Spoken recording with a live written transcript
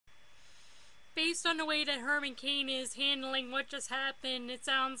based on the way that Herman Cain is handling what just happened, it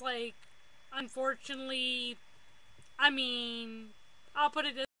sounds like, unfortunately, I mean, I'll put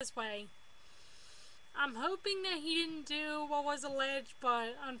it this way. I'm hoping that he didn't do what was alleged,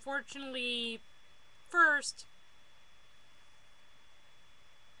 but unfortunately, first,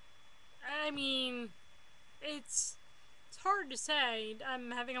 I mean, it's hard to say.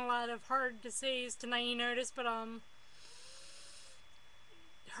 I'm having a lot of hard to says tonight, you notice, but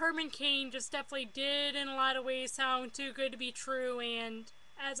Herman Cain just definitely did, in a lot of ways, sound too good to be true, and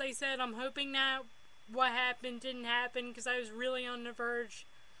as I said, I'm hoping that what happened didn't happen, because I was really on the verge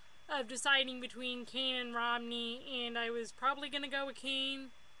of deciding between Cain and Romney, and I was probably going to go with Cain,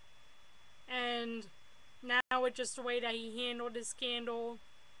 and now with just the way that he handled his scandal,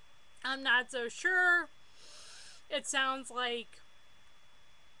 I'm not so sure. It sounds like,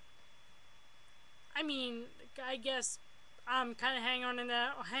 I mean, I guess I'm kind of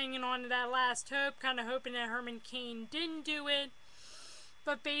hanging on to that last hope, kind of hoping that Herman Cain didn't do it.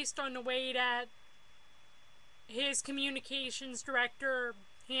 But based on the way that his communications director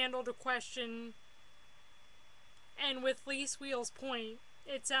handled a question, and with Lee Wheel's point,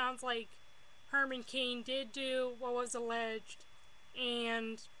 it sounds like Herman Cain did do what was alleged,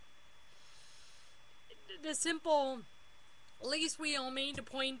 and the simple Lee Wheel made the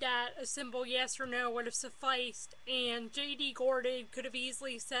point that a simple yes or no would have sufficed, and J.D. Gordon could have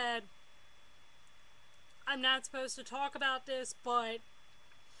easily said, I'm not supposed to talk about this, but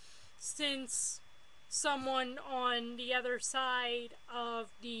since someone on the other side of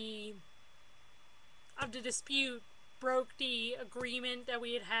the dispute broke the agreement that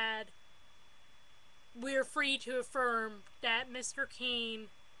we had, we're free to affirm that Mr. Cain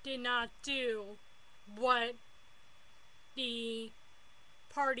did not do what the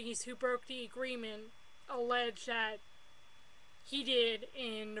parties who broke the agreement allege that he did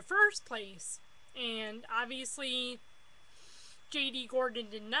in the first place. And obviously, J.D. Gordon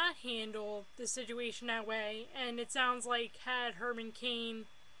did not handle the situation that way, and it sounds like had Herman Cain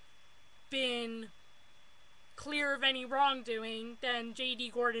been clear of any wrongdoing, then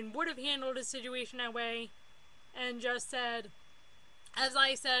J.D. Gordon would have handled the situation that way and just said, as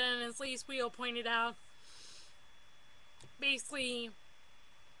I said and as Lee Wheel pointed out, basically,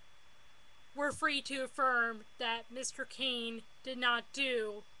 we're free to affirm that Mr. Cain did not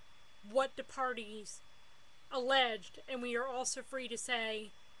do what the parties alleged, and we are also free to say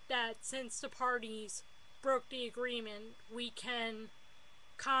that since the parties broke the agreement, we can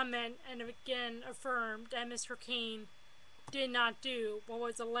comment and again affirm that Mr. Cain did not do what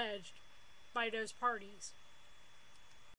was alleged by those parties.